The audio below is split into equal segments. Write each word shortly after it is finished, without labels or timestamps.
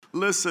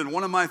Listen,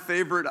 one of my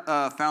favorite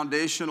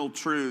foundational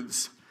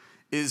truths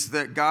is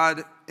that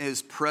God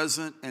is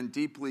present and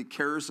deeply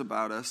cares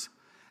about us.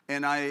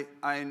 And I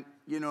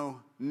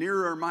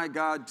nearer my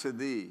God to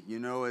thee.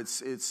 It's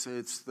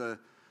the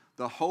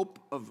hope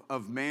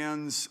of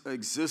man's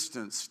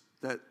existence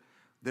that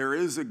there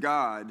is a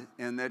God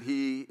and that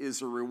he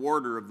is a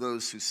rewarder of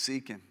those who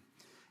seek him.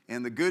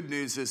 And the good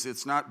news is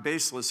it's not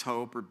baseless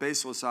hope or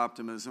baseless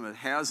optimism. It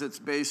has its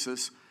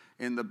basis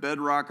in the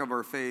bedrock of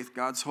our faith,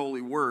 God's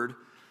holy word.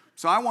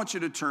 So I want you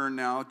to turn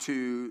now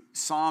to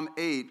Psalm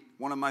 8.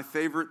 One of my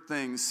favorite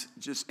things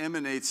just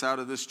emanates out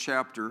of this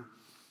chapter.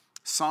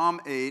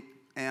 Psalm 8,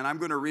 and I'm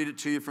going to read it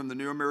to you from the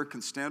New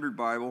American Standard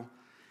Bible.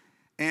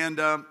 And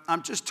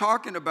I'm just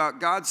talking about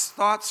God's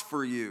thoughts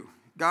for you.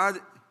 God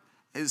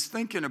is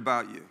thinking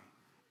about you.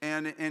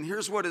 And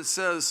here's what it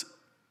says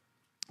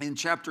in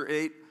chapter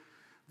 8,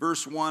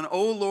 verse 1.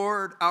 O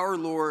Lord, our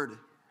Lord,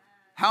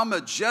 how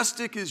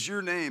majestic is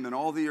your name in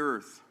all the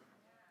earth,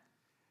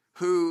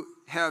 who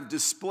have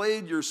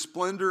displayed your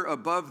splendor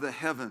above the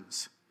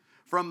heavens.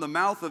 From the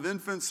mouth of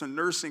infants and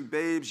nursing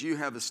babes you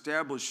have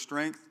established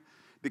strength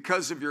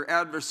because of your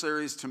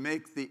adversaries to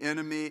make the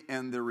enemy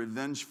and the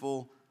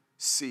revengeful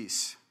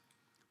cease.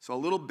 So a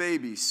little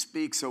baby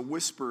speaks a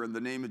whisper in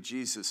the name of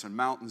Jesus, and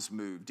mountains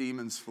move,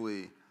 demons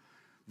flee.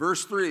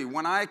 Verse 3,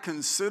 when I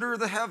consider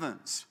the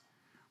heavens,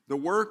 the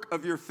work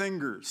of your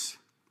fingers,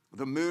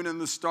 the moon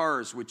and the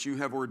stars which you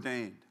have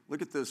ordained.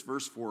 Look at this,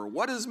 verse 4.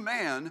 What is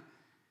man?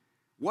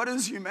 What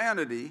is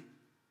humanity?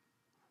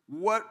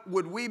 What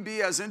would we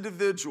be as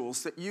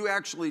individuals that you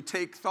actually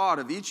take thought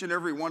of each and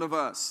every one of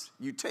us?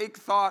 You take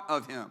thought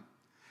of him.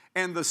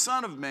 And the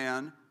Son of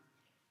Man,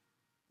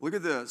 look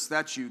at this,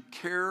 that you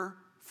care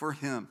for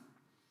him.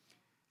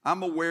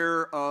 I'm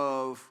aware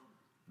of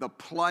the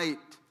plight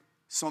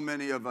so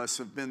many of us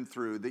have been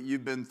through, that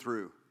you've been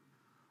through.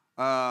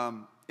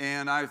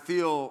 And I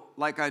feel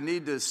like I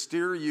need to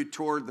steer you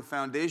toward the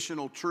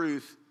foundational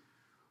truth,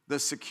 the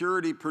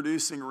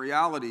security-producing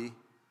reality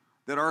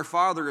that our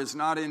Father is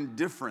not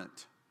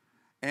indifferent.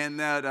 And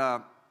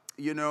that,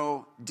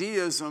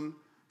 deism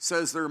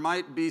says there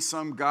might be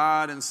some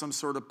God and some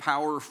sort of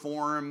power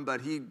form,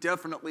 but he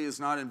definitely is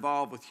not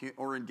involved with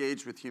or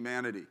engaged with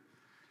humanity.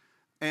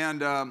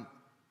 And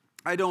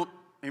I don't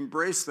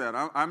embrace that.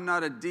 I'm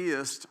not a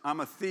deist. I'm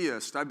a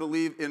theist. I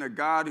believe in a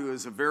God who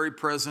is a very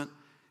present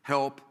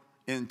help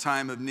in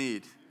time of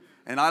need.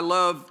 And I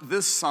love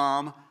this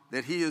psalm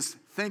that he is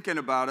thinking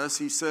about us.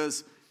 He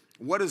says,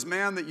 what is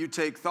man that you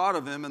take thought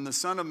of him, and the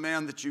Son of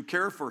Man that you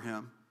care for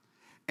him?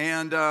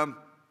 And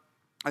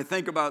I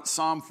think about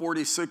Psalm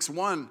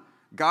 46:1.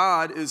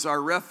 God is our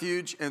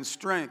refuge and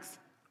strength,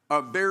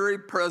 a very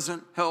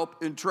present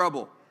help in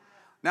trouble.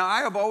 Now,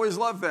 I have always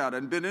loved that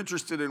and been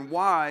interested in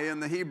why in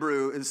the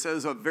Hebrew it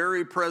says a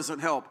very present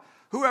help.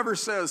 Whoever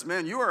says,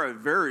 man, you are a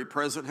very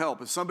present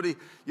help. If somebody,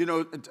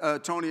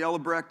 Tony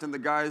Ellebrecht and the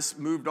guys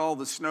moved all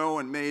the snow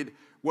and made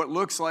what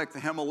looks like the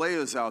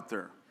Himalayas out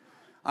there.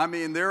 I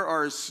mean, there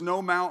are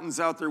snow mountains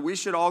out there. We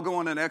should all go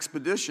on an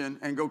expedition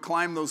and go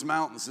climb those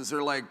mountains, as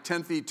they're like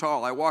 10 feet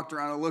tall. I walked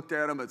around and looked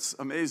at them. It's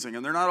amazing.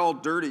 And they're not all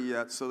dirty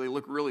yet, so they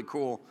look really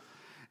cool.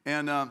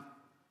 And,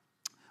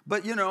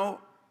 but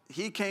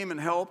he came and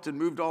helped and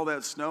moved all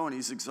that snow, and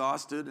he's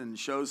exhausted and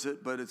shows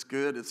it, but it's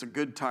good. It's a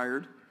good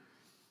tired.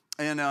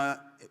 And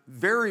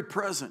very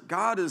present.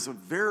 God is a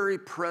very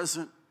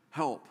present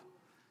help.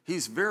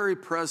 He's very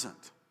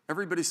present.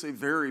 Everybody say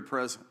very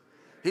present.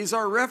 He's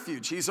our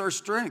refuge. He's our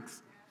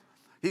strength.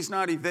 He's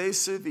not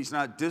evasive. He's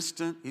not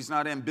distant. He's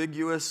not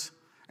ambiguous.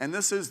 And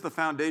this is the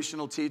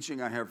foundational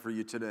teaching I have for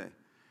you today.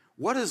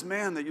 What is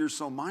man that you're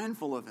so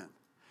mindful of him?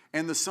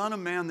 And the Son of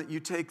Man that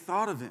you take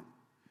thought of him?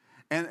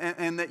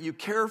 And that you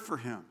care for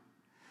him?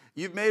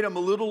 You've made him a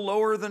little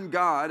lower than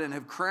God and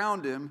have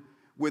crowned him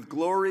with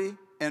glory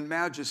and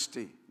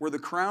majesty. We're the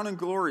crown and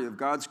glory of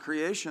God's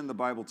creation, the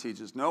Bible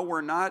teaches. No,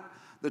 we're not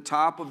the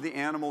top of the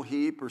animal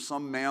heap or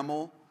some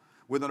mammal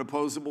with an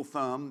opposable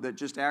thumb that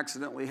just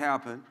accidentally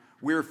happened.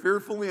 We're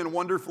fearfully and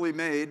wonderfully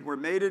made. We're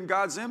made in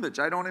God's image.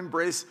 I don't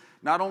embrace,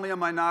 not only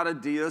am I not a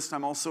deist,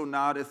 I'm also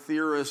not a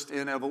theorist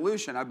in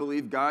evolution. I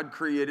believe God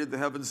created the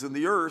heavens and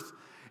the earth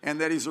and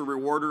that he's a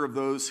rewarder of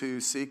those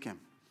who seek him.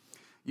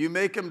 You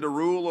make him to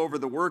rule over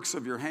the works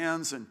of your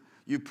hands, and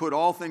you put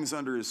all things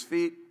under his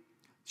feet,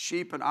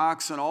 sheep and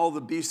oxen, all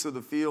the beasts of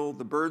the field,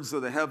 the birds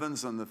of the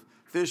heavens and the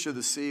fish of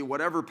the sea,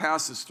 whatever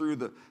passes through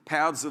the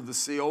paths of the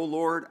sea. O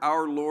Lord,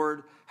 our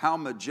Lord, how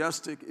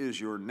majestic is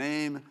your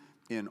name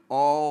in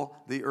all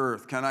the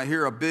earth. Can I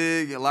hear a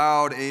big,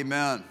 loud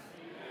amen? Amen.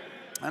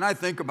 And I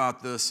think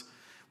about this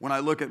when I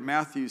look at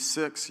Matthew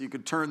 6. You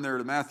could turn there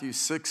to Matthew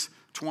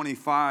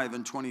 6:25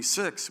 and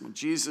 26, when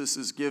Jesus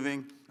is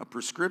giving a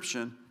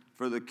prescription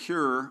for the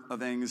cure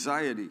of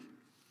anxiety.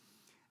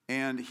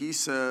 And he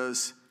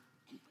says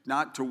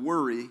not to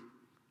worry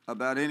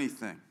about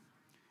anything.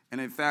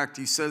 And in fact,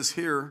 he says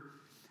here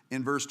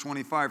in verse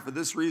 25, for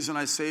this reason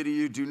I say to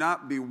you, do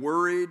not be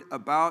worried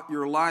about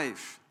your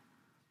life.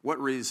 What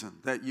reason?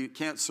 That you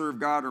can't serve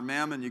God or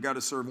mammon, you got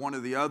to serve one or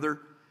the other.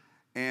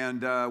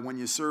 And when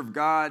you serve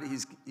God,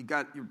 He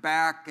got your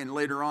back. And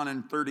later on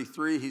in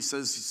 33, He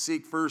says,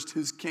 seek first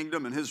His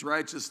kingdom and His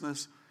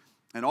righteousness,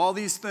 and all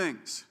these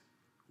things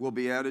will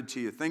be added to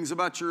you. Things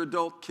about your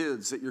adult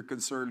kids that you're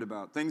concerned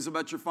about. Things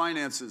about your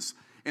finances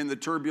in the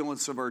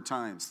turbulence of our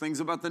times. Things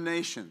about the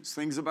nations.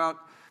 Things about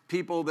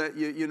people that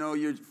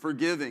you're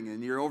forgiving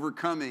and you're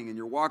overcoming and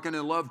you're walking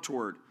in love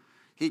toward.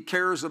 He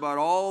cares about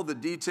all the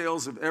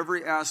details of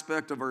every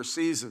aspect of our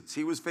seasons.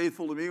 He was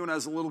faithful to me when I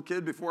was a little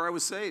kid before I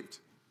was saved.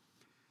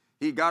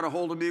 He got a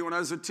hold of me when I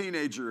was a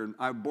teenager, and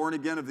I'm born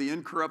again of the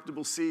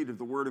incorruptible seed of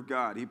the Word of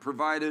God. He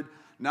provided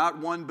not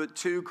one but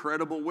two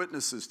credible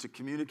witnesses to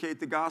communicate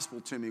the gospel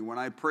to me when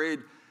I prayed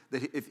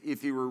that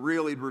if He were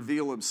real, He'd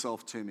reveal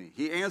Himself to me.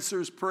 He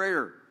answers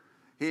prayer.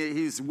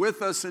 He's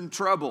with us in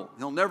trouble.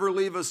 He'll never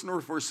leave us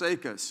nor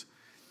forsake us.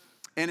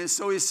 And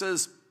so He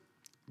says,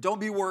 don't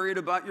be worried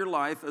about your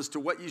life as to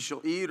what you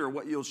shall eat or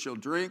what you shall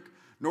drink,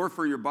 nor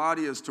for your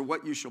body as to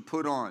what you shall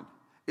put on.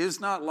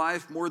 Is not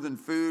life more than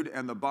food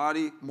and the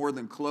body more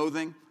than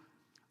clothing?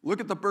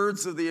 Look at the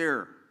birds of the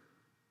air.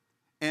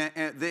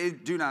 And they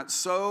do not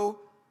sow,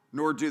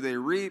 nor do they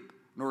reap,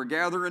 nor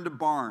gather into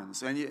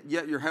barns, and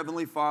yet your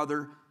heavenly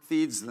Father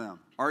feeds them.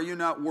 Are you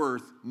not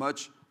worth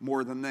much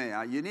more than they?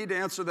 You need to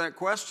answer that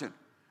question.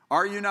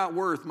 Are you not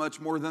worth much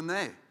more than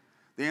they?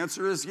 The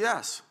answer is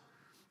yes.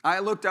 I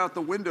looked out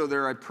the window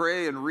there. I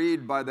pray and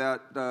read by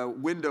that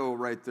window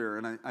right there,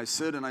 and I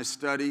sit and I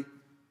study.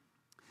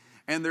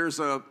 And there's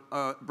a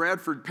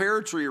Bradford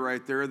pear tree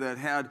right there that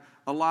had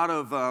a lot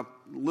of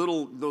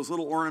those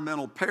little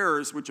ornamental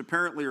pears, which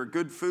apparently are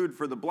good food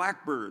for the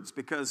blackbirds,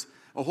 because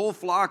a whole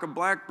flock of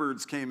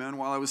blackbirds came in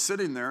while I was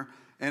sitting there,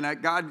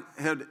 and God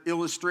had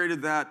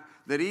illustrated that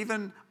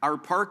even our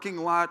parking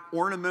lot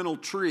ornamental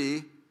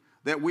tree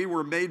that we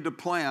were made to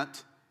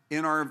plant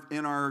in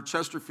our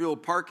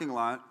Chesterfield parking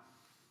lot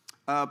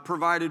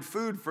provided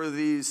food for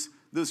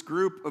this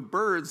group of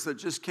birds that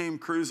just came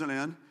cruising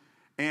in.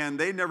 And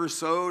they never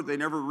sowed, they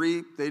never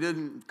reaped, they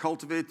didn't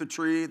cultivate the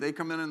tree. They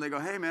come in and they go,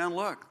 hey man,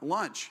 look,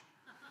 lunch.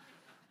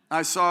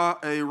 I saw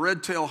a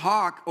red-tailed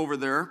hawk over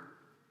there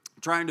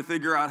trying to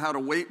figure out how to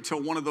wait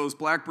until one of those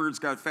blackbirds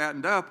got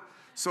fattened up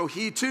so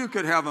he too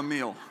could have a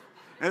meal.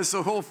 It's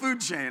a whole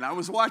food chain. I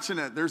was watching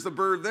it. There's a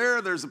bird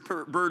there, there's a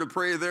bird of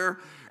prey there.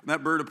 And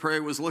that bird of prey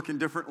was looking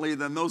differently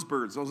than those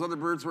birds. Those other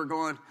birds were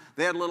going,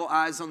 they had little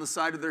eyes on the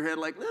side of their head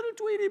like little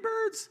Tweety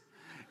birds.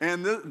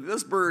 And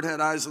this bird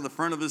had eyes on the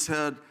front of his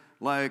head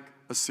like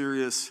a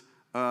serious,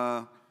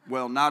 not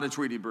a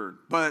Tweety bird.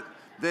 But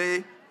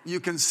you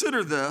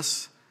consider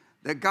this,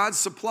 that God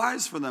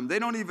supplies for them. They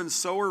don't even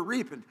sow or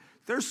reap. And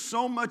there's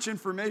so much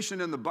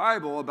information in the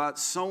Bible about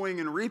sowing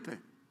and reaping.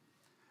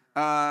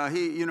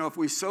 If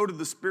we sow to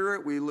the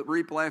Spirit, we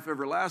reap life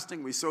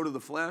everlasting. We sow to the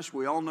flesh.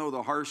 We all know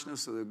the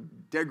harshness of the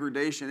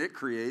degradation it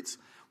creates.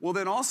 Well,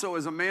 then also,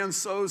 as a man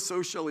sows,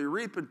 so shall he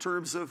reap in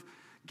terms of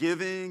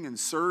giving and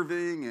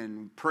serving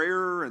and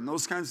prayer and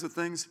those kinds of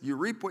things. You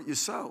reap what you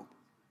sow.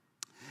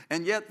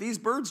 And yet these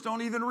birds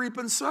don't even reap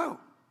and sow.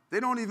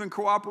 They don't even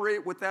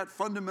cooperate with that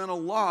fundamental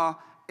law,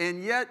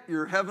 and yet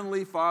your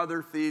heavenly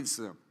Father feeds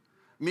them.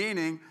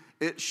 Meaning,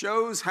 it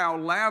shows how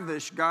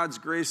lavish God's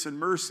grace and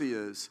mercy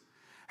is.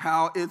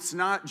 How it's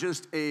not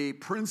just a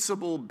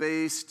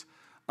principle-based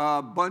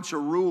bunch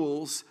of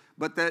rules,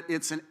 but that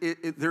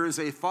there is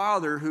a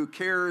Father who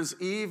cares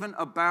even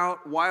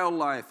about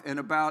wildlife and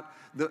about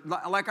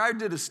like I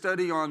did a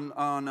study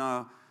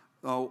on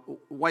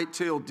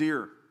white-tailed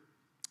deer,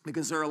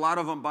 because there are a lot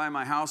of them by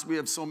my house. We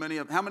have so many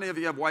of. How many of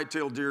you have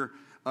white-tailed deer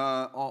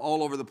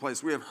all over the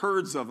place? We have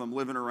herds of them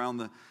living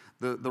around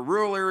the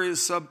rural areas,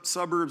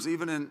 suburbs,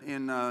 even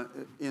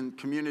in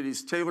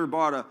communities.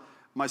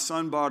 My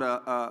son bought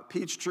a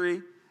peach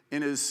tree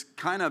in his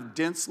kind of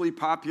densely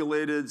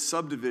populated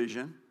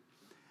subdivision.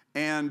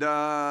 And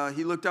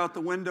he looked out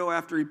the window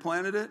after he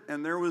planted it,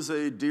 and there was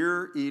a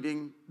deer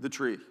eating the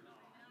tree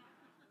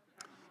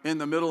in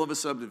the middle of a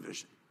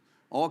subdivision.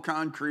 All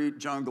concrete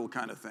jungle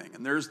kind of thing.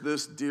 And there's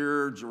this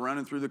deer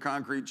running through the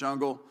concrete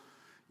jungle,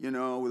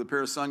 with a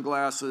pair of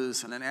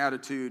sunglasses and an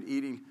attitude,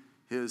 eating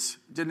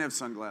didn't have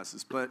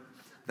sunglasses, but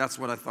that's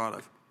what I thought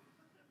of.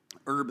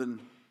 An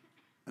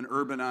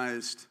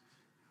urbanized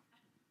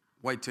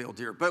white-tailed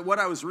deer. But what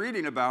I was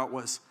reading about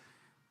was,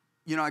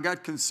 I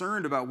got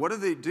concerned about what do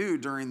they do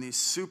during these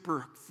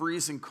super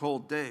freezing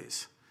cold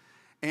days.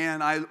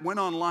 And I went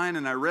online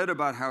and I read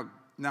about how,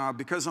 now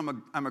because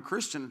I'm a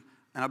Christian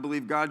and I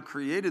believe God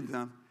created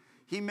them,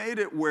 He made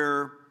it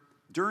where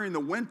during the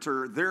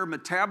winter their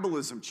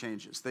metabolism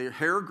changes. Their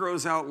hair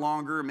grows out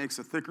longer, it makes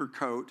a thicker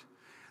coat.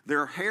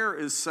 Their hair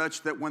is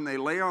such that when they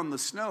lay on the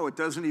snow, it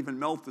doesn't even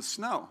melt the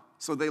snow.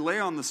 So they lay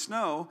on the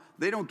snow,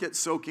 they don't get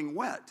soaking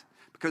wet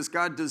because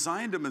God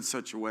designed them in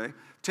such a way.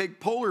 Take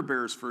polar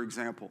bears, for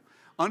example.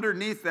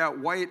 Underneath that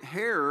white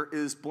hair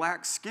is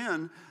black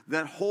skin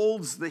that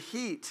holds the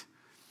heat.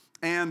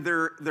 And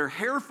their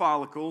hair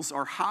follicles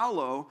are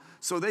hollow,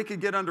 so they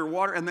could get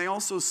underwater. And they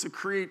also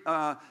secrete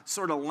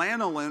sort of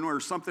lanolin or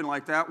something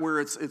like that, where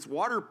it's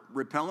water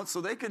repellent,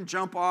 so they can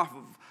jump off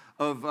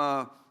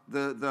of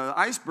the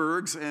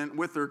icebergs and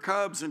with their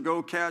cubs and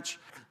go catch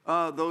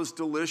those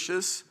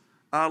delicious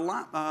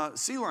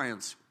sea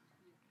lions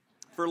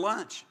for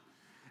lunch.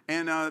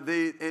 And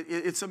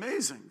it's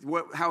amazing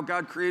how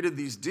God created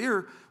these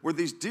deer, where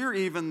these deer,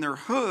 even their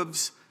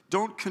hooves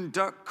don't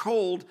conduct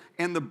cold,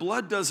 and the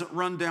blood doesn't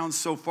run down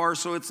so far.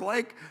 So it's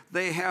like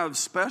they have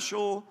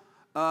special,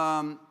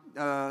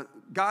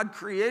 God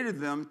created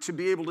them to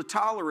be able to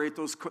tolerate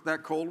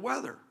that cold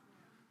weather.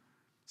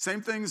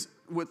 Same things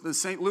with the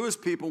St. Louis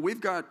people.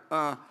 We've got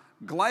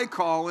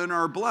glycol in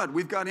our blood.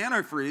 We've got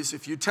antifreeze.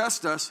 If you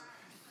test us,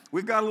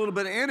 we've got a little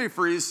bit of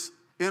antifreeze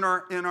in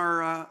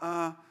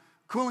our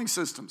cooling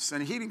systems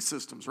and heating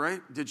systems,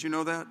 right? Did you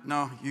know that?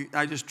 No,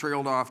 I just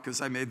trailed off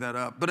because I made that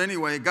up. But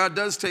anyway, God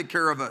does take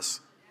care of us.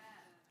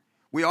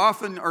 We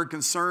often are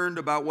concerned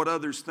about what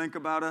others think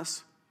about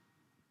us,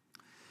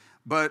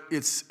 but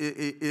it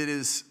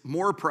is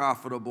more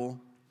profitable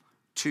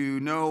to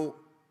know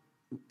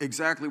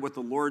exactly what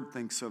the Lord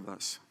thinks of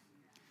us.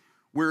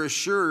 We're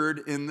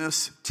assured in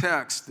this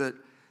text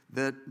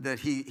that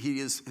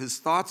his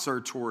thoughts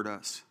are toward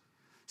us.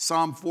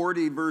 Psalm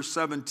 40, verse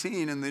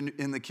 17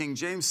 in the King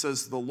James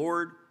says, "The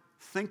Lord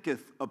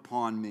thinketh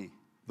upon me."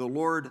 The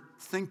Lord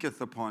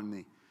thinketh upon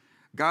me.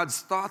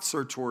 God's thoughts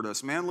are toward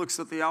us. Man looks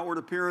at the outward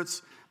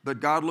appearance, but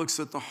God looks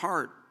at the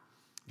heart.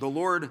 The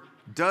Lord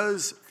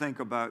does think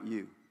about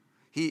you.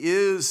 He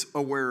is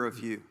aware of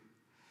you.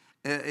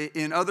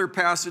 In other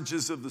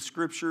passages of the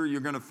Scripture,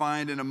 you're going to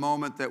find in a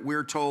moment that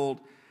we're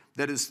told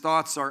that his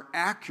thoughts are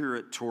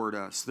accurate toward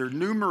us. They're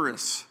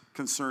numerous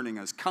concerning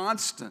us,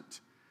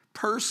 constant,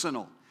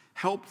 personal,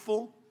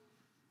 helpful,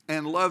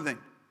 and loving.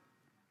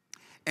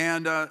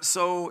 And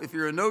so if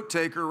you're a note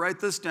taker, write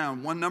this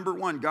down. Number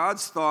one,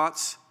 God's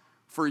thoughts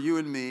for you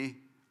and me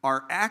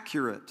are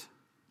accurate.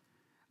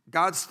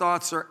 God's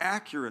thoughts are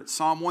accurate.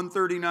 Psalm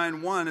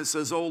 139:1, it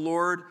says, "O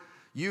Lord,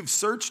 you've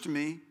searched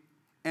me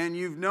and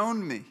you've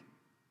known me."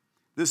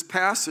 This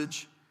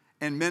passage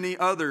and many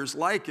others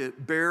like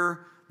it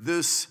bear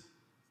this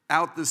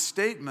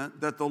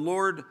statement that the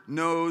Lord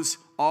knows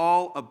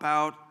all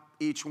about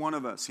each one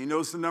of us. He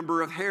knows the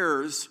number of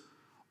hairs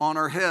on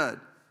our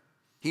head.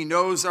 He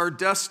knows our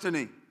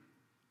destiny.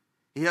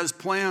 He has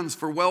plans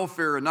for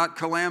welfare and not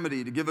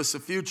calamity to give us a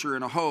future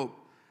and a hope.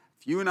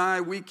 If you and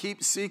I, we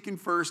keep seeking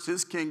first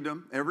his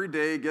kingdom every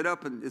day, get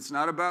up and it's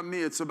not about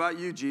me, it's about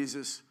you,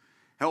 Jesus.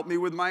 Help me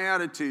with my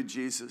attitude,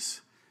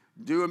 Jesus.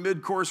 Do a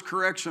mid-course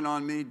correction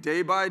on me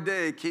day by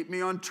day. Keep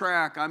me on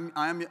track.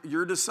 I'm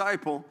your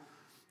disciple.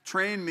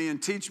 Train me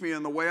and teach me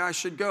in the way I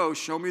should go.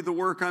 Show me the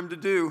work I'm to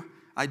do.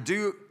 I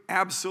do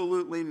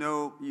absolutely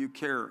know you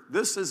care.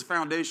 This is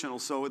foundational,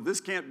 so this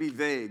can't be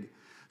vague.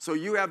 So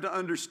you have to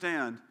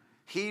understand,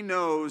 he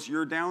knows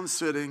you're down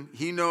sitting.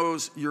 He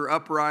knows you're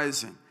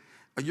uprising.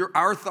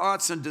 Our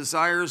thoughts and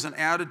desires and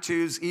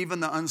attitudes, even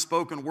the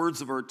unspoken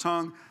words of our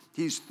tongue,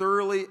 he's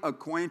thoroughly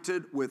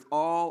acquainted with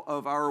all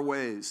of our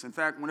ways. In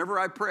fact, whenever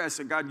I pray, I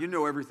say, God, you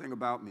know everything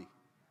about me.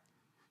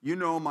 You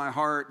know my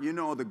heart. You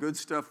know the good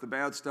stuff, the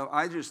bad stuff.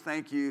 I just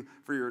thank you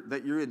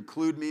that you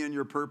include me in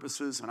your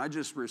purposes, and I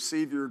just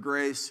receive your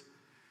grace.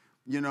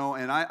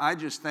 And I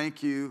just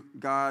thank you,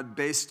 God,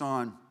 based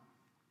on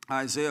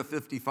Isaiah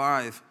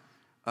 55.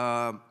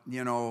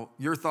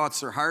 Your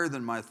thoughts are higher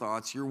than my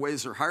thoughts. Your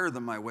ways are higher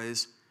than my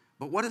ways.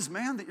 But what is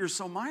man that you're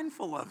so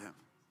mindful of him?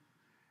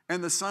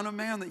 And the Son of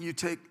Man that you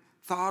take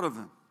thought of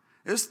him.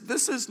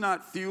 This is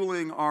not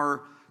fueling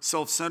our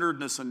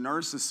self-centeredness and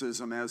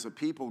narcissism as a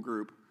people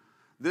group.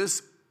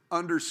 This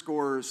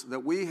underscores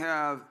that we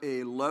have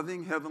a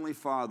loving Heavenly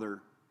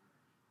Father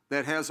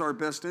that has our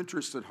best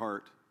interest at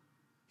heart.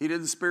 He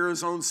didn't spare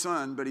his own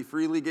Son, but he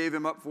freely gave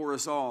him up for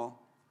us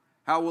all.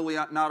 How will he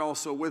not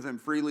also with him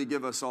freely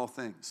give us all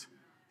things?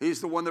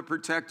 He's the one that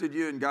protected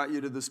you and got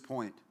you to this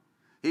point.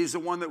 He's the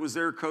one that was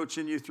there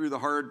coaching you through the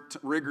hard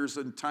rigors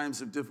and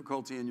times of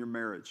difficulty in your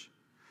marriage.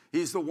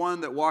 He's the one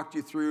that walked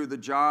you through the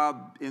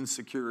job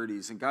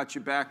insecurities and got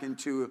you back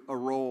into a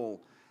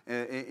role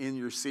in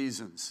your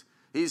seasons.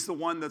 He's the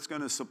one that's going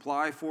to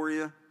supply for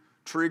you,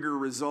 trigger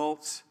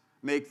results,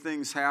 make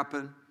things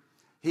happen.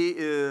 He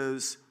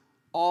is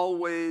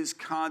always,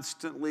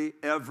 constantly,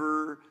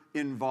 ever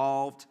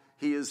involved.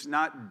 He is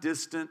not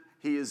distant.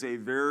 He is a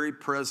very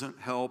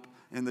present help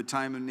in the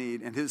time of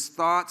need. And his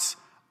thoughts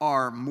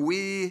are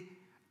muy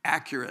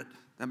accurate.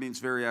 That means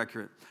very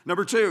accurate.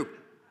 Number two,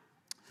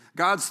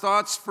 God's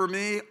thoughts for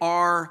me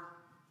are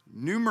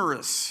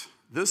numerous.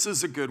 This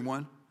is a good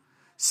one.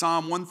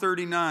 Psalm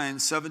 139,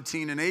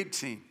 17 and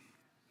 18.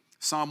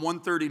 Psalm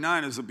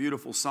 139 is a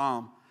beautiful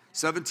psalm.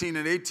 17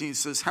 and 18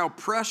 says, "How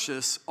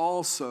precious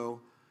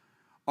also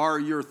are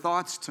your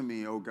thoughts to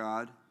me, O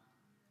God."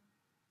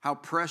 How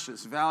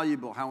precious,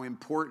 valuable, how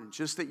important,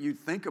 just that you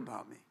think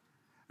about me.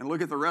 And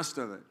look at the rest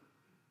of it.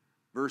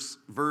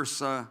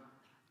 Verse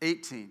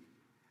 18.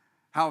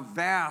 How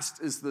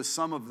vast is the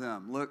sum of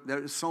them. Look,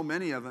 there's so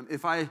many of them.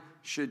 If I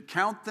should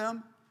count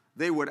them,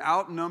 they would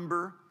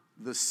outnumber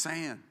the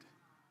sand.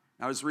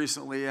 I was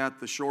recently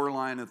at the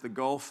shoreline at the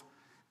Gulf,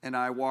 and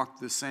I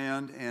walked the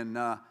sand, and,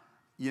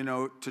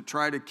 to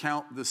try to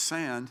count the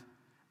sand,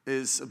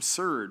 is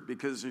absurd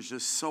because there's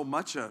just so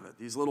much of it.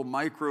 These little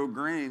micro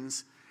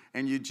grains,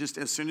 and you just,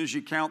 as soon as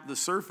you count the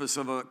surface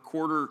of a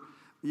quarter,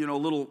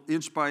 little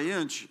inch by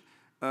inch,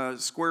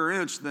 square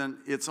inch, then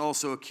it's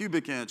also a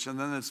cubic inch, and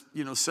then it's,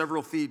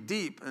 several feet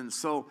deep. And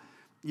so,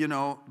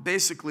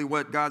 basically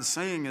what God's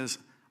saying is,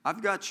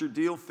 I've got your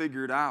deal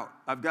figured out.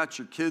 I've got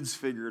your kids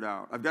figured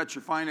out. I've got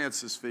your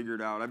finances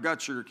figured out. I've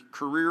got your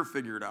career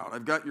figured out.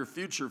 I've got your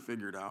future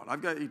figured out.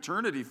 I've got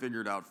eternity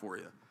figured out for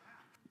you.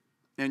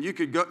 And you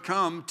could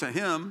come to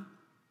him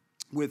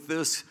with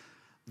this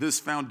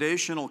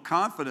foundational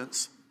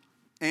confidence,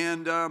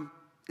 and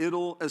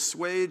it'll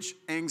assuage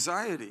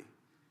anxiety.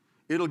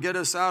 It'll get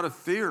us out of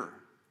fear.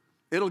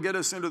 It'll get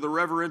us into the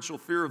reverential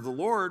fear of the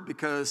Lord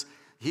because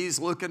he's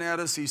looking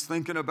at us, he's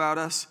thinking about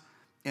us,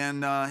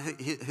 and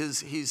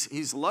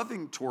he's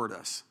loving toward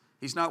us.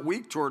 He's not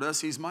weak toward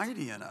us, he's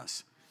mighty in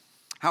us.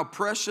 How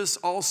precious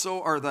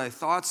also are thy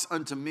thoughts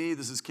unto me.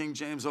 This is King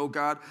James, O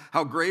God.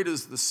 How great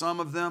is the sum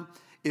of them.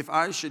 If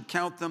I should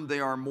count them, they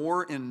are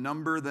more in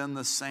number than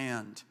the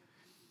sand.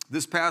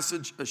 This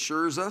passage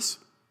assures us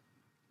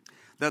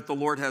that the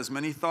Lord has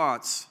many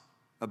thoughts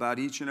about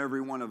each and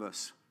every one of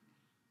us.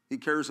 He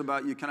cares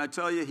about you. Can I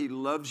tell you, he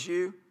loves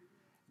you,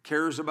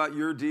 cares about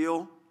your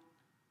deal,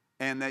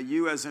 and that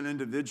you as an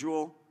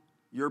individual,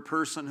 your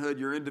personhood,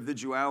 your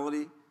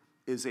individuality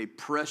is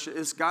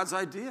it's God's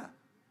idea.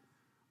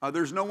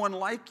 There's no one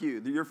like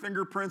you. Your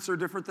fingerprints are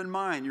different than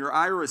mine. Your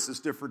iris is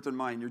different than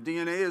mine. Your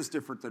DNA is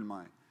different than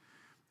mine.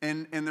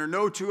 And there are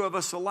no two of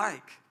us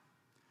alike.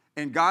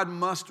 And God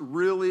must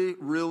really,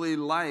 really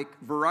like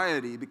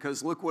variety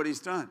because look what he's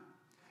done.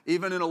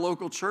 Even in a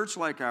local church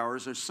like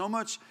ours, there's so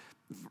much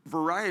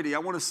variety. I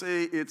want to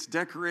say it's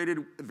decorated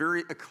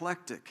very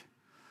eclectic.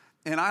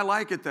 And I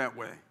like it that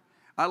way.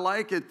 I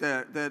like it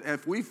that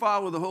if we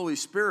follow the Holy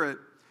Spirit,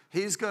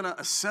 he's going to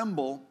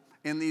assemble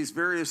in these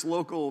various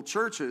local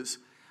churches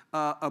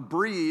a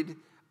breed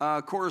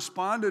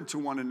correspondent to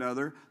one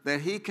another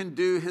that he can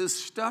do his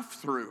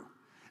stuff through.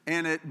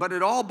 But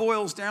it all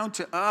boils down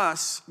to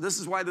us. This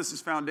is why this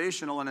is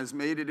foundational and has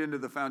made it into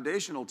the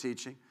foundational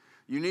teaching.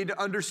 You need to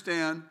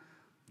understand,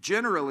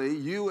 generally,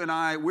 you and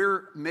I,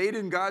 we're made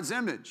in God's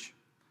image.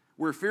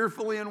 We're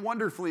fearfully and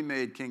wonderfully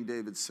made, King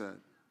David said.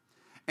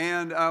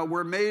 And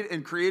we're made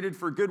and created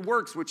for good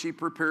works, which he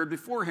prepared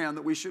beforehand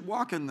that we should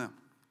walk in them.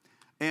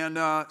 And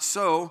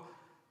so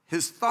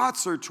his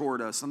thoughts are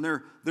toward us, and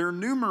they're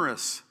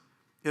numerous.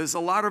 There's a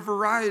lot of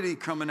variety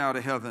coming out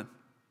of heaven.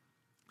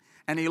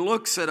 And he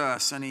looks at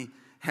us, and he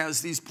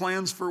has these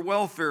plans for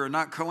welfare and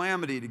not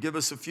calamity to give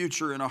us a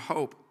future and a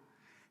hope.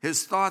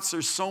 His thoughts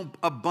are so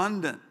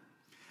abundant.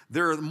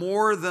 They're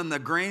more than the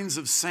grains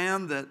of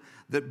sand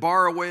that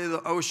bar away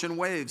the ocean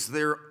waves.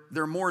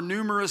 They're more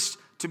numerous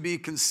to be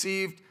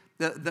conceived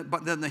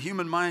than the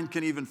human mind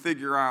can even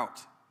figure out.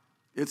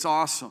 It's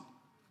awesome.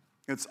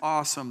 It's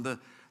awesome.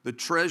 The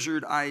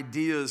treasured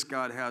ideas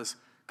God has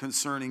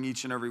concerning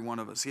each and every one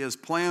of us. He has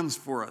plans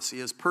for us. He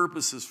has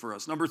purposes for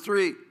us. Number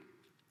 3,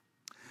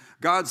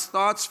 God's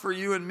thoughts for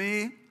you and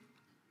me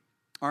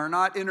are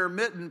not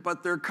intermittent,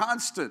 but they're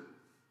constant.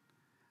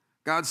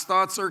 God's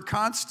thoughts are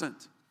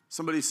constant.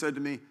 Somebody said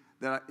to me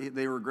that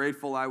they were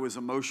grateful I was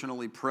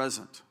emotionally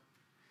present.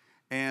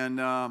 And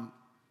I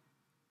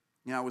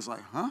was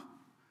like, huh?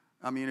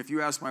 I mean, if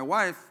you ask my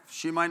wife,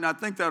 she might not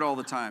think that all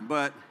the time,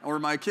 or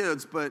my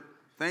kids, but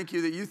thank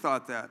you that you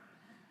thought that.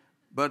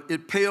 But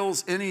it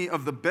pales, any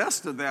of the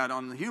best of that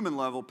on the human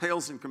level,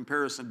 pales in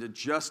comparison to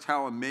just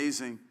how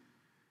amazing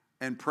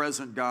and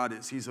present God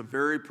is. He's a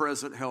very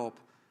present help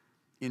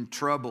in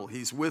trouble.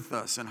 He's with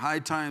us in high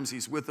times.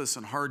 He's with us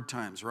in hard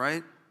times,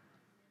 right?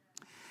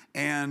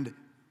 And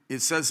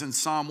it says in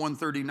Psalm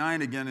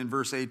 139 again in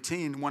verse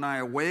 18, when I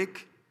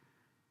awake,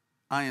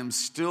 I am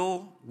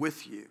still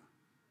with you.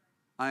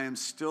 I am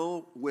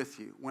still with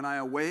you. When I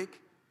awake,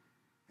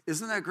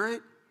 isn't that great?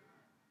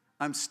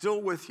 I'm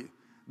still with you.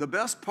 The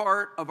best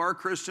part of our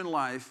Christian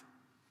life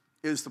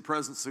is the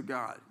presence of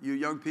God. You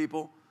young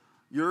people,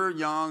 you're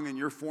young and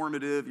you're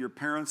formative. Your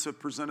parents have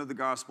presented the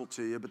gospel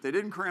to you, but they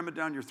didn't cram it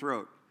down your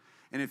throat.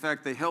 And in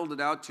fact, they held it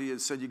out to you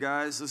and said, you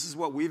guys, this is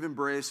what we've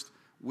embraced.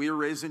 We are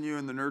raising you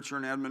in the nurture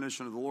and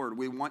admonition of the Lord.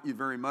 We want you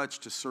very much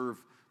to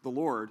serve the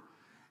Lord.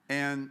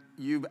 And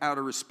you, out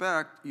of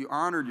respect, you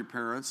honored your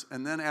parents.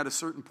 And then at a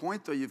certain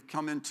point, though, you've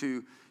come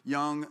into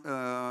young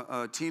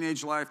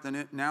teenage life,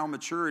 then now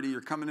maturity.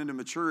 You're coming into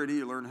maturity.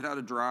 You learn how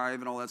to drive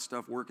and all that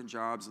stuff, working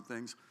jobs and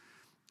things.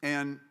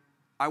 And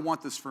I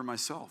want this for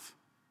myself,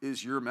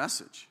 is your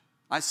message.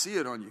 I see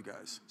it on you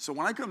guys. So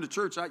when I come to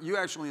church, you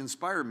actually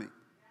inspire me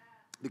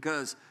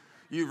because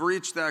you've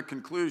reached that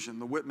conclusion,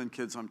 the Whitman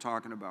kids I'm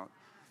talking about.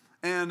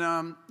 And,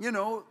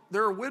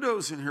 there are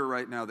widows in here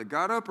right now that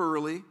got up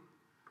early,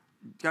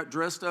 got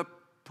dressed up,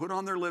 put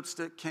on their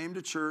lipstick, came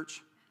to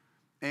church,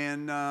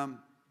 and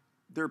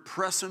they're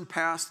pressing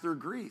past their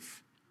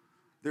grief.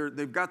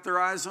 They've got their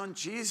eyes on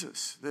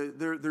Jesus.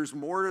 There's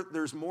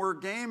more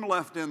game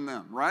left in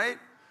them, right?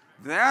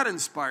 That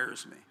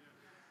inspires me.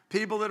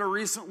 People that are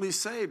recently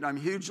saved, I'm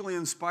hugely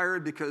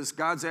inspired because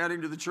God's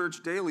adding to the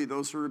church daily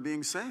those who are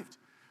being saved.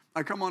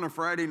 I come on a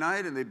Friday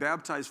night and they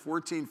baptize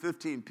 14,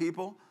 15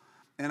 people,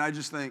 and I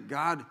just think,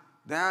 God,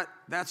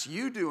 that's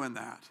you doing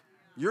that.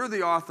 You're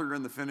the author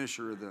and the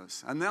finisher of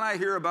this. And then I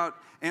hear about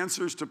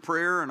answers to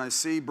prayer, and I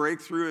see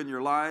breakthrough in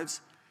your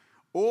lives.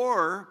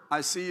 Or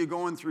I see you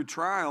going through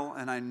trial,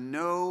 and I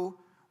know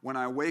when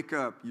I wake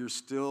up, you're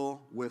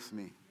still with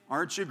me.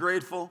 Aren't you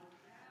grateful?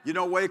 You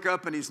don't wake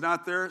up and he's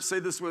not there. Say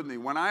this with me.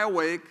 When I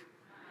awake,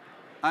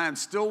 I am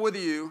still with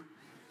you,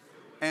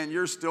 and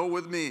you're still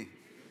with me.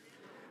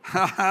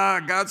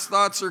 God's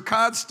thoughts are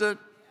constant.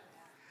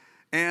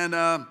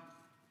 And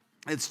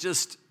it's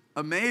just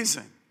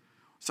amazing.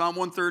 Psalm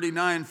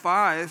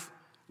 139:5,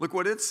 look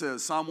what it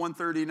says. Psalm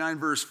 139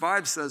 verse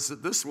 5 says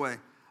it this way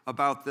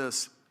about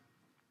this.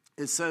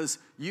 It says,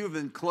 you have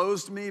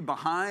enclosed me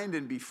behind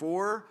and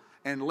before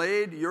and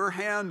laid your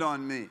hand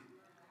on me.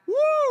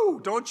 Woo!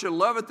 Don't you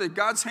love it that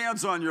God's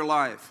hand's on your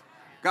life?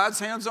 God's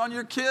hand's on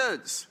your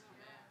kids.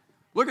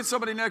 Look at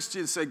somebody next to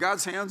you and say,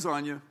 God's hand's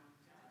on you.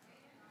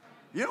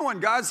 You know, when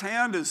God's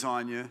hand is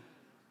on you,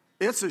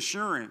 it's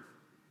assuring.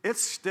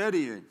 It's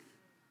steadying.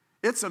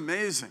 It's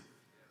amazing.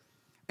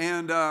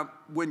 And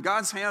when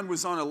God's hand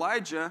was on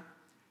Elijah,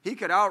 he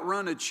could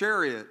outrun a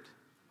chariot,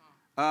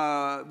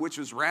 which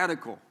was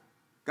radical.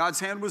 God's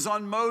hand was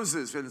on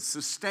Moses, and it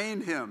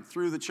sustained him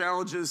through the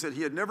challenges that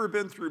he had never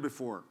been through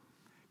before.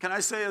 Can I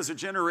say as a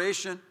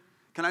generation,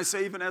 can I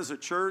say even as a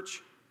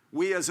church,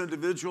 we as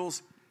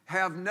individuals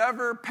have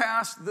never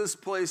passed this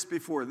place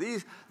before.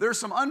 There's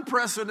some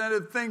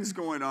unprecedented things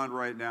going on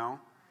right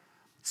now.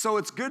 So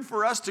it's good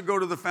for us to go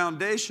to the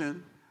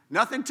foundation.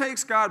 Nothing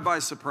takes God by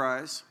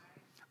surprise.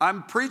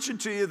 I'm preaching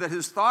to you that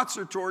his thoughts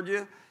are toward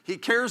you. He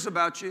cares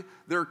about you.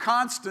 They're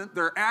constant.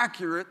 They're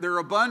accurate. They're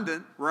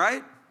abundant,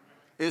 right?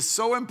 It's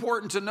so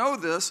important to know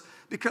this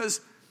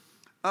because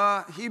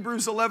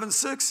Hebrews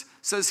 11:6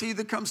 says, he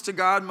that comes to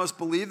God must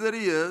believe that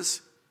he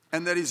is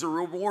and that he's a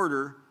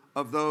rewarder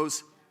of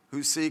those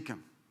who seek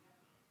him.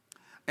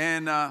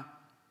 And,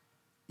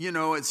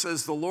 it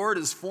says, the Lord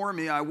is for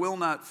me. I will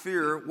not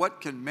fear.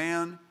 What can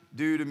man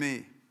do to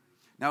me?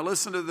 Now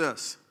listen to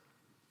this.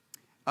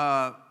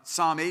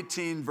 Psalm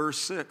 18, verse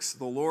 6,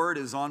 the Lord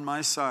is on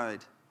my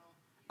side.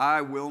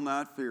 I will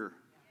not fear.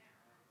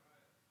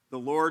 The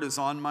Lord is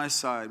on my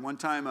side. One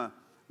time a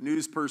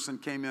news person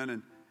came in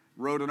and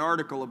wrote an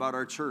article about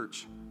our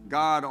church.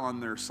 God on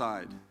their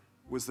side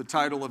was the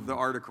title of the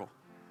article.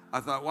 I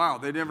thought, wow,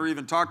 they never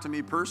even talked to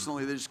me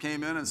personally. They just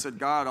came in and said,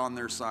 God on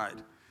their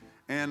side.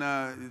 And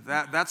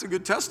that's a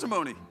good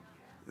testimony.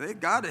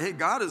 God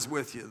is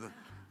with you.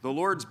 The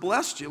Lord's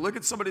blessed you. Look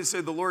at somebody and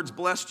say, the Lord's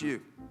blessed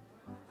you.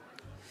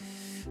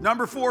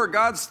 Number 4,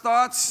 God's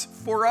thoughts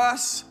for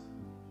us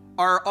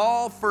are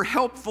all for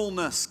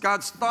helpfulness.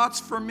 God's thoughts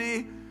for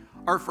me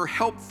are for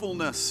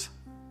helpfulness.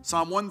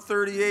 Psalm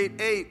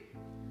 138:8.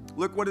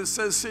 Look what it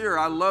says here.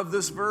 I love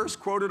this verse,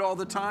 quote it all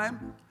the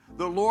time.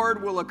 The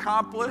Lord will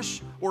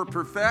accomplish or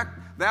perfect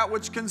that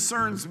which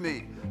concerns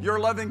me. Your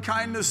loving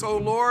kindness, O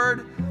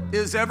Lord,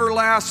 is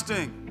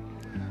everlasting.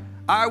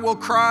 I will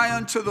cry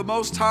unto the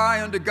Most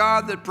High, unto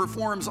God that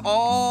performs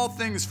all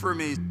things for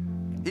me.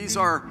 He's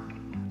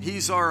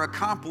our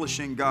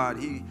accomplishing God.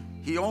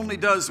 He only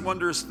does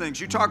wondrous things.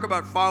 You talk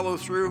about follow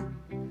through.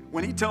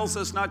 When he tells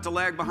us not to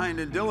lag behind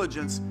in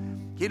diligence,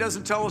 he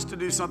doesn't tell us to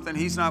do something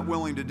he's not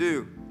willing to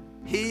do.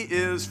 He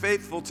is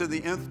faithful to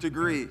the nth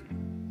degree.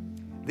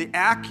 The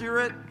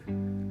accurate,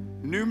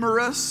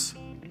 numerous,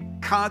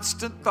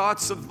 constant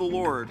thoughts of the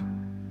Lord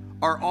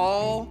are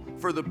all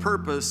for the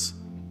purpose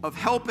of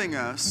helping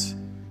us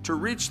to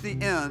reach the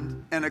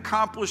end and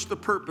accomplish the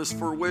purpose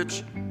for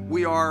which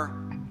we are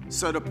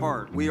set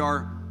apart.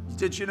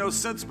 Did you know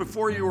since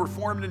before you were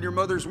formed in your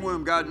mother's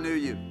womb, God knew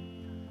you?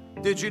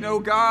 Did you know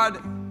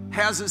God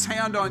has his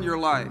hand on your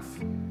life?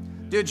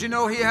 Did you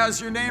know he has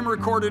your name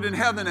recorded in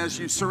heaven as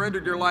you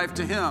surrendered your life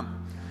to him?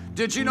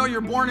 Did you know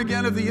you're born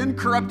again of the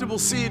incorruptible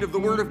seed of the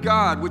Word of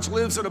God, which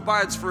lives and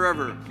abides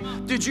forever?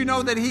 Did you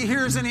know that he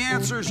hears and he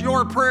answers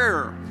your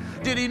prayer?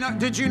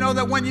 Did you know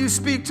that when you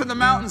speak to the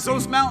mountains,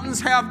 those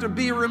mountains have to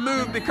be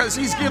removed because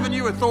he's given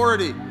you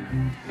authority?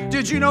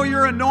 Did you know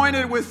you're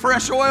anointed with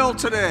fresh oil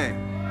today?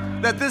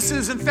 That this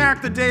is, in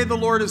fact, the day the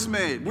Lord has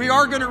made. We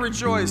are going to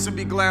rejoice and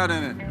be glad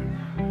in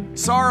it.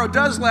 Sorrow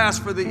does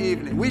last for the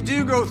evening. We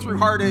do go through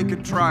heartache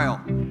and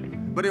trial,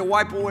 but he'll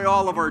wipe away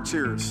all of our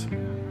tears.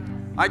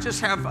 I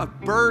just have a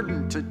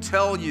burden to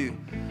tell you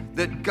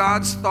that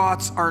God's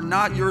thoughts are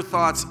not your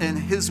thoughts and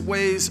his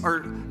ways are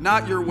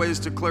not your ways,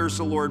 declares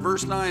the Lord.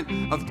 Verse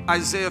 9 of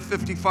Isaiah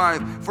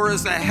 55, for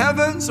as the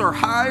heavens are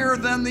higher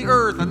than the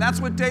earth, and that's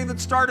what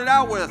David started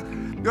out with.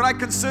 Did I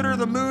consider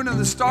the moon and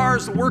the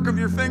stars, the work of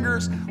your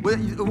fingers, what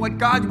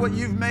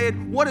you've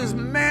made? What is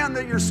man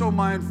that you're so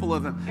mindful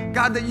of him?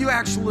 God, that you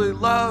actually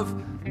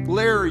love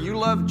Larry, you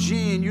love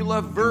Gene, you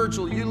love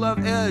Virgil, you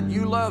love Ed,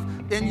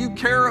 and you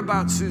care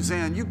about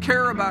Suzanne, you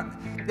care about,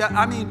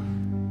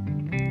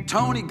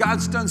 Tony.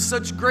 God's done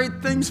such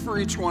great things for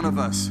each one of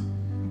us.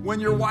 when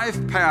your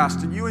wife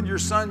passed and you and your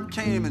son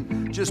came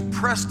and just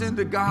pressed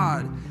into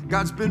God.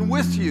 God's been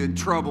with you in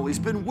trouble. He's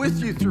been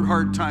with you through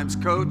hard times,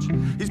 coach.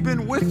 He's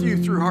been with you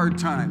through hard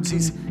times.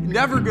 He's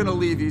never going to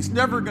leave you. He's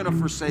never going to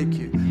forsake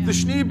you. The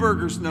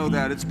Schneebergers know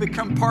that. It's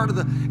become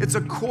it's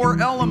a core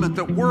element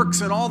that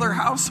works in all their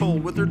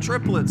household with their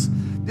triplets.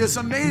 It's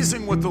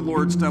amazing what the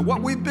Lord's done,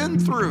 what we've been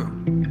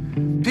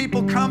through.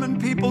 People come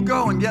and people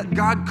go, and yet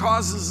God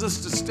causes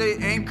us to stay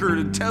anchored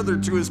and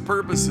tethered to his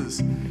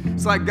purposes.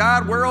 It's like,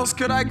 God, where else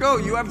could I go?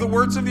 You have the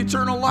words of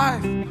eternal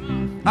life.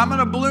 I'm going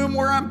to bloom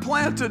where I'm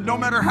planted, no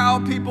matter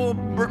how people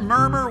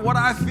murmur, what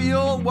I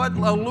feel, what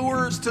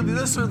allures to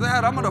this or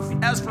that.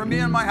 As for me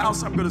and my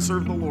house, I'm going to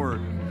serve the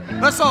Lord.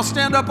 Let's all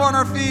stand up on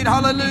our feet.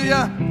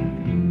 Hallelujah.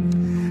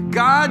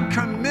 God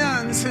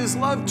commends his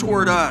love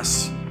toward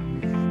us.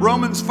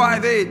 Romans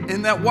 5:8,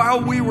 in that while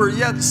we were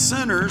yet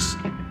sinners,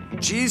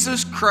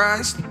 Jesus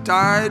Christ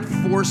died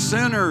for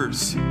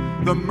sinners.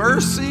 The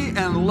mercy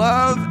and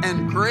love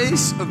and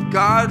grace of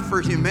God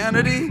for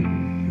humanity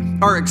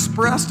are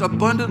expressed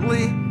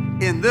abundantly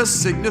in this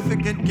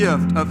significant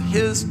gift of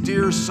his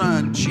dear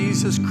Son,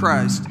 Jesus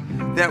Christ,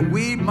 that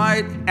we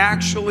might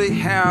actually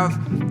have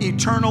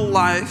eternal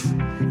life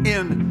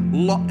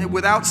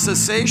without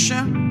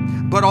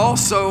cessation, but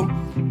also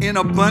in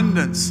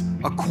abundance.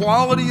 A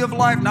quality of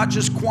life, not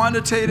just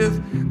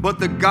quantitative, but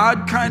the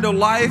God kind of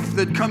life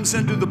that comes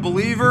into the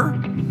believer.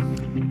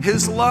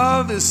 His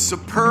love is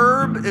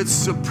superb, it's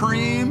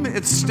supreme,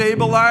 it's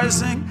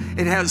stabilizing,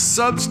 it has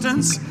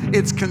substance,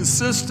 it's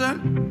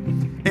consistent.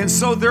 And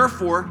so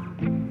therefore,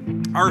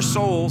 our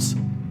souls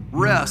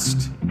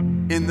rest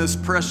in this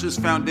precious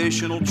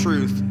foundational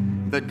truth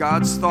that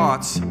God's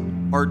thoughts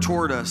are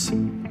toward us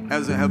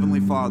as a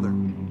Heavenly Father.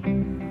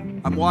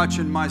 I'm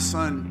watching my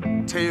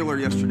son Taylor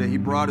yesterday. He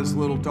brought his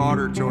little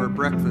daughter to our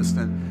breakfast,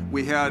 and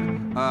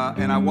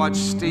I watched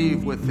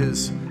Steve with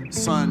his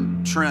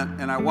son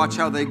Trent, and I watch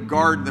how they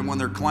guard them when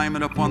they're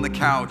climbing up on the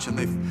couch, and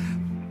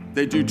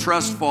they do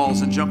trust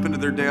falls and jump into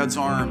their dad's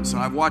arms.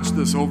 And I've watched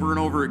this over and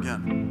over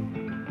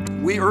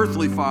again. We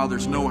earthly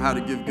fathers know how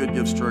to give good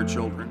gifts to our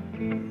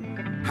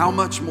children. How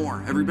much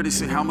more? Everybody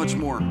say, how much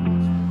more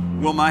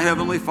will my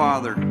Heavenly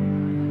Father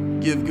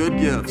give good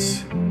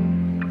gifts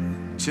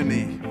to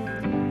me?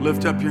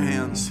 Lift up your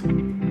hands.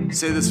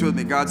 Say this with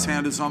me. God's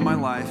hand is on my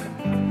life.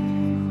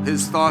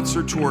 His thoughts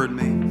are toward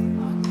me.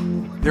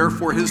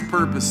 Therefore, his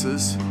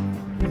purposes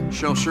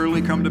shall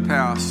surely come to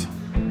pass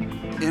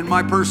in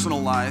my personal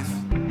life,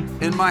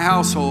 in my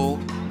household,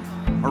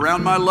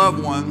 around my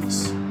loved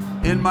ones,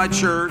 in my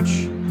church,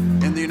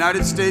 in the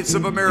United States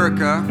of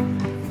America,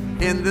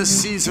 in this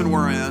season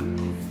we're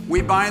in.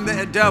 We bind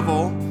the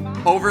devil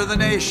over the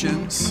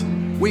nations.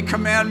 We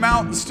command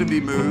mountains to be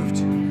moved.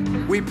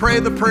 We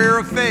pray the prayer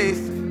of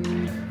faith.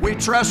 We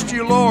trust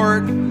you,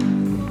 Lord.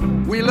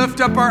 We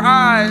lift up our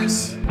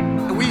eyes,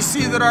 and we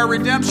see that our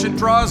redemption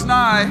draws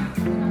nigh.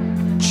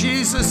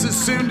 Jesus is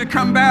soon to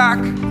come back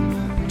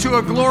to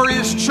a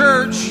glorious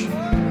church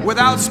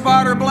without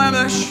spot or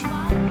blemish.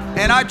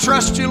 And I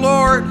trust you,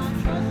 Lord,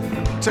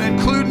 to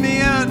include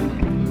me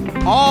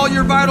in all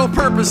your vital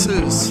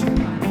purposes,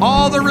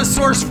 all the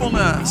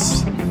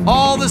resourcefulness,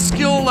 all the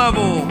skill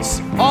levels,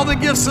 all the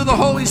gifts of the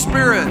Holy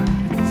Spirit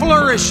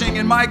flourishing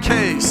in my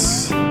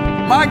case.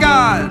 My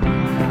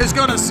God is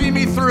going to see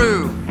me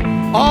through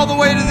all the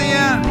way to the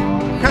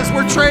end, because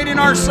we're trading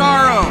our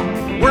sorrow.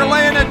 We're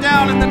laying it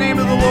down in the name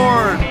of the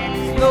Lord.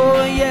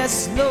 Lord,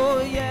 yes,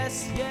 Lord,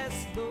 yes.